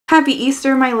Happy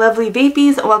Easter, my lovely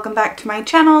vapies. Welcome back to my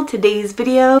channel. Today's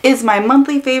video is my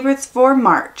monthly favorites for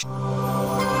March.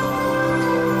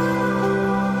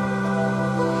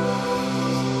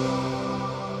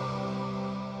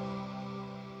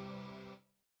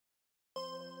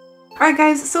 Alright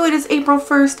guys, so it is April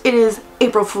 1st, it is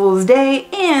April Fool's Day,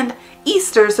 and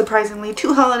Easter, surprisingly,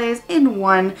 2 holidays in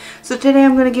one. So today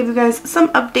I'm going to give you guys some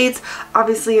updates.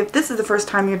 Obviously, if this is the first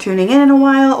time you're tuning in a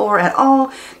while or at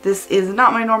all, this is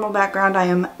not my normal background. I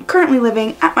am currently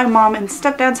living at my mom and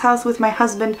stepdad's house with my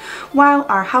husband while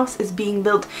our house is being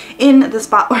built in the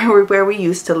spot where we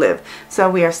used to live. So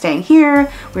we are staying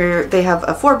here. They have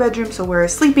a 4-bedroom, so we're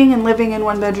sleeping and living in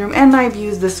 1 bedroom, and I've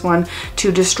used this one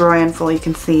to destroy and full. You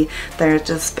can see there's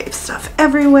just vape stuff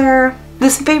everywhere.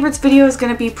 This favorites video is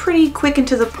going to be pretty quick and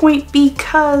to the point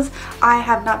because I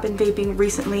have not been vaping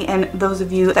recently, and those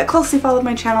of you that closely follow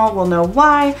my channel will know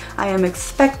why. I am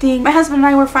expecting. My husband and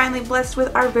I were finally blessed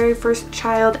with our very first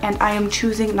child, and I am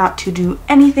choosing not to do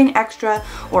anything extra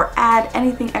or add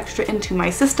anything extra into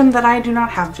my system that I do not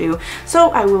have to.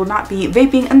 So I will not be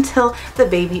vaping until the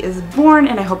baby is born,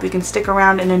 and I hope you can stick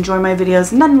around and enjoy my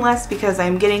videos nonetheless because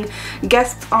I'm getting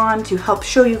guests on to help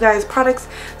show you guys products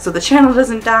so the channel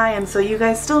doesn't die and so you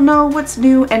guys still know what's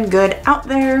new and good out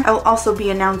there. I will also be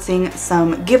announcing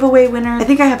some giveaway winners. I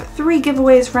think I have 3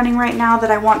 giveaways running right now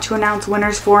that I want to announce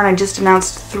winners for, and I just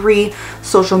announced 3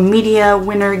 social media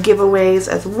winner giveaways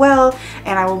as well,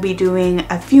 and I will be doing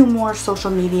a few more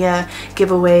social media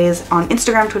giveaways on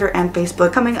Instagram, Twitter, and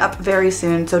Facebook coming up very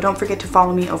soon, so don't forget to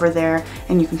follow me over there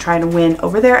and you can try to win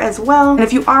over there as well. And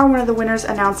if you are one of the winners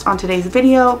announced on today's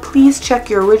video, please check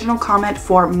your original comment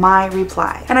for my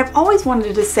reply. And I've always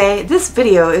wanted to say this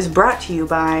video is brought to you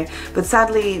by, but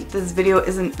sadly this video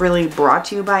isn't really brought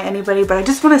to you by anybody, but I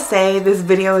just want to say this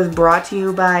video is brought to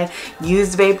you by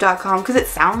usedvape.com because it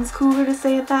sounds cooler to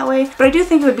say it that way, but I do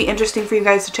think it would be interesting for you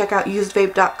guys to check out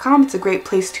usedvape.com. It's a great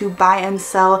place to buy and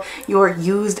sell your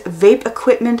used vape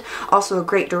equipment, also a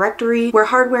great directory where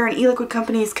hardware and e-liquid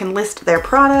companies can list their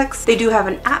products. They do have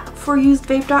an app for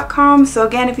usedvape.com, so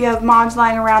again, if you have mods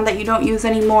lying around that you don't use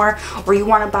anymore, or you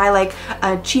want to buy like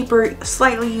a cheaper,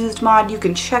 slightly used mod, you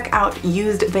can check out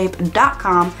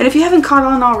usedvape.com. And if you haven't caught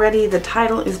on already, the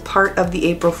title is part of the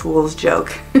April Fool's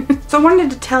joke. So I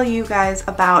wanted to tell you guys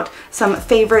about some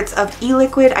favorites of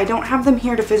e-liquid. I don't have them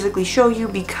here to physically show you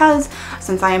because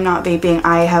since I am not vaping,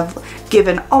 I have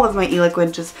given all of my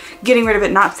e-liquid, just getting rid of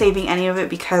it, not saving any of it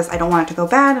because I don't want it to go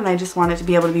bad, and I just want it to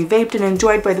be able to be vaped and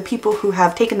enjoyed by the people who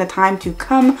have taken the time to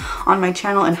come on my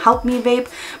channel and help me vape.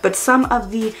 But some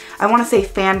of the, I want to say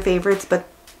fan favorites, but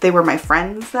they were my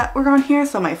friends that were on here,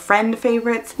 so my friend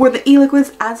favorites were the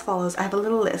e-liquids as follows. I have a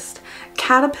little list.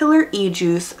 Caterpillar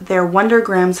e-juice, their Wonder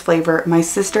Grams flavor. My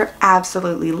sister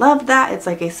absolutely loved that. It's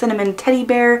like a cinnamon teddy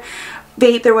bear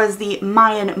vape. There was the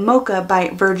Mayan Mocha by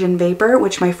Virgin Vapor,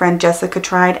 which my friend Jessica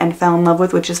tried and fell in love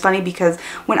with, which is funny because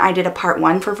when I did a part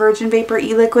 1 for Virgin Vapor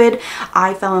e-liquid,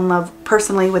 I fell in love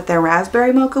personally with their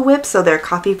raspberry mocha whip, so their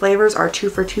coffee flavors are 2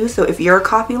 for 2, so if you're a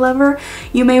coffee lover,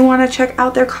 you may want to check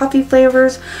out their coffee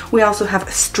flavors. We also have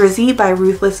Strizzy by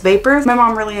Ruthless Vapors. My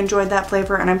mom really enjoyed that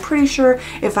flavor, and I'm pretty sure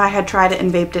if I had tried it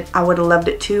and vaped it, I would have loved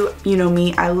it too. You know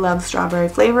me, I love strawberry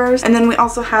flavors. And then we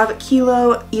also have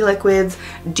Kilo e-liquids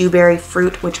Dewberry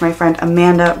Fruit, which my friend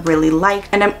Amanda really liked,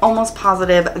 and I'm almost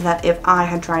positive that if I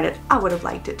had tried it, I would have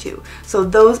liked it too. So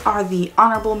those are the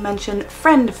honorable mention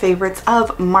friend favorites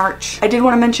of March. I did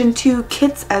want to mention 2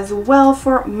 kits as well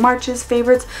for March's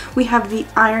favorites. We have the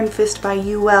Iron Fist by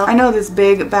UL. I know this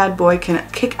big bad boy can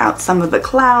kick out some of the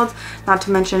clouds, not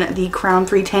to mention the Crown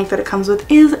 3 tank that it comes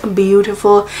with is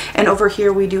beautiful. And over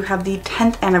here we do have the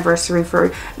 10th anniversary for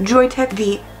Joytech,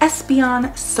 the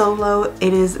Espion Solo.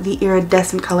 It is the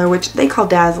iridescent color, which they call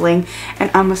dazzling, and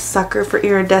I'm a sucker for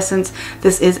iridescence.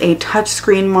 This is a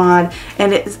touchscreen mod,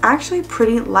 and it is actually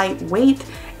pretty lightweight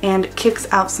and kicks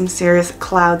out some serious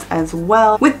clouds as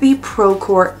well with the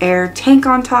Procore Air tank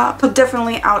on top. So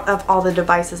definitely out of all the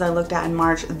devices I looked at in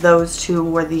March, those 2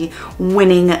 were the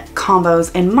winning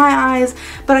combos in my eyes.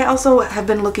 But I also have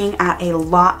been looking at a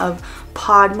lot of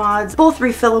pod mods, both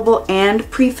refillable and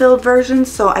pre-filled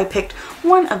versions, so I picked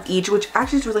one of each, which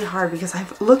actually is really hard because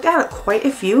I've looked at quite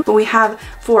a few. But we have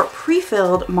for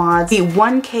pre-filled mods the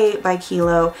 1K by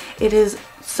Kilo. It is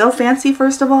so fancy.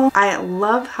 First of all, I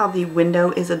love how the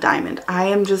window is a diamond. I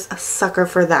am just a sucker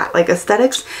for that, like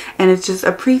aesthetics, and it's just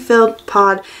a pre-filled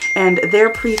pod, and their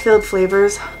pre-filled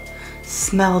flavors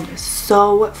smelled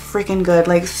so freaking good,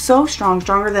 like so strong,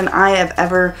 stronger than I have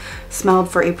ever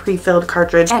smelled for a pre-filled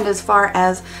cartridge. And as far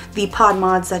as the pod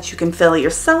mods that you can fill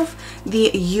yourself, the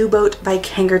U-Boat by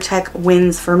Kangertech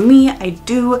wins for me. I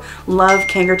do love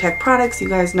Kangertech products. You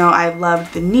guys know I've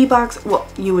loved the knee box. Well,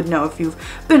 you would know if you've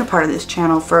been a part of this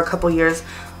channel for a couple years.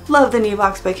 Love the knee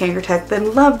box by Kangertech,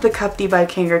 then love the Cuppy by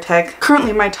Kangertech.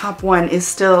 Currently my top one is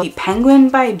still the Penguin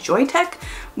by Joytech,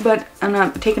 but I'm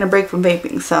not taking a break from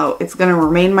vaping, so it's gonna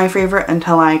remain my favorite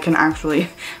until I can actually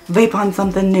vape on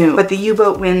something new. But the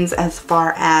U-Boat wins as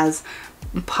far as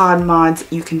pod mods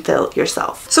you can fill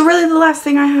yourself. So really the last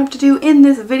thing I have to do in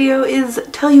this video is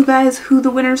tell you guys who the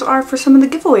winners are for some of the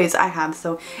giveaways I have.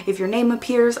 So if your name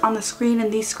appears on the screen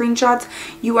in these screenshots,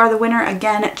 you are the winner.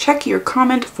 Again, check your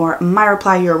comment for my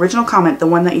reply, your original comment, the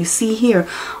one that you see here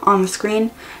on the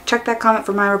screen. Check that comment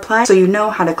for my reply so you know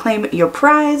how to claim your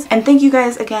prize. And thank you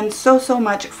guys again so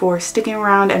much for sticking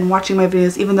around and watching my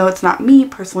videos, even though it's not me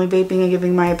personally vaping and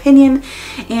giving my opinion.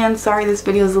 And sorry this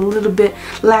video is a little bit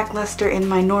lackluster in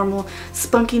my normal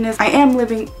spunkiness. I am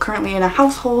living currently in a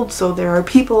household, so there are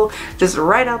people just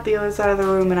right out the other side of the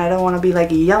room and I don't want to be like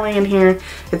yelling in here.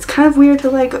 It's kind of weird to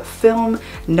like film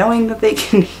knowing that they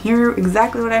can hear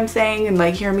exactly what I'm saying and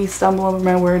like hear me stumble over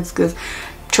my words, because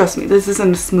trust me, this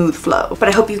isn't a smooth flow. But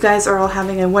I hope you guys are all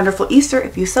having a wonderful Easter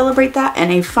if you celebrate that,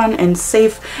 and a fun and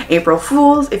safe April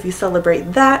Fools if you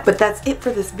celebrate that. But that's it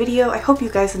for this video. I hope you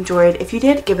guys enjoyed. If you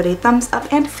did, give it a thumbs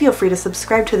up and feel free to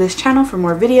subscribe to this channel for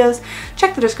more videos.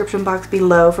 Check the description box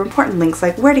below for important links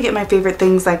like where to get my favorite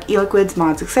things like e-liquids,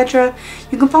 mods, etc.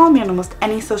 You can follow me on almost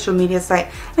any social media site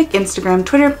like Instagram,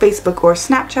 Twitter, Facebook, or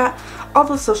Snapchat. All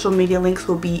the social media links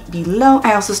will be below.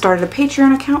 I also started a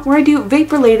Patreon account where I do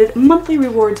vape related monthly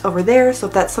rewards over there, so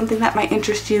if that's something that might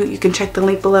interest you, you can check the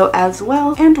link below as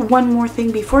well. And one more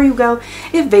thing before you go,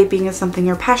 if vaping is something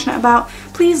you're passionate about,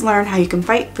 please learn how you can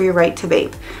fight for your right to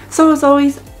vape. So as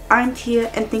always, I'm Tia,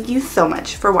 and thank you so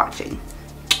much for watching.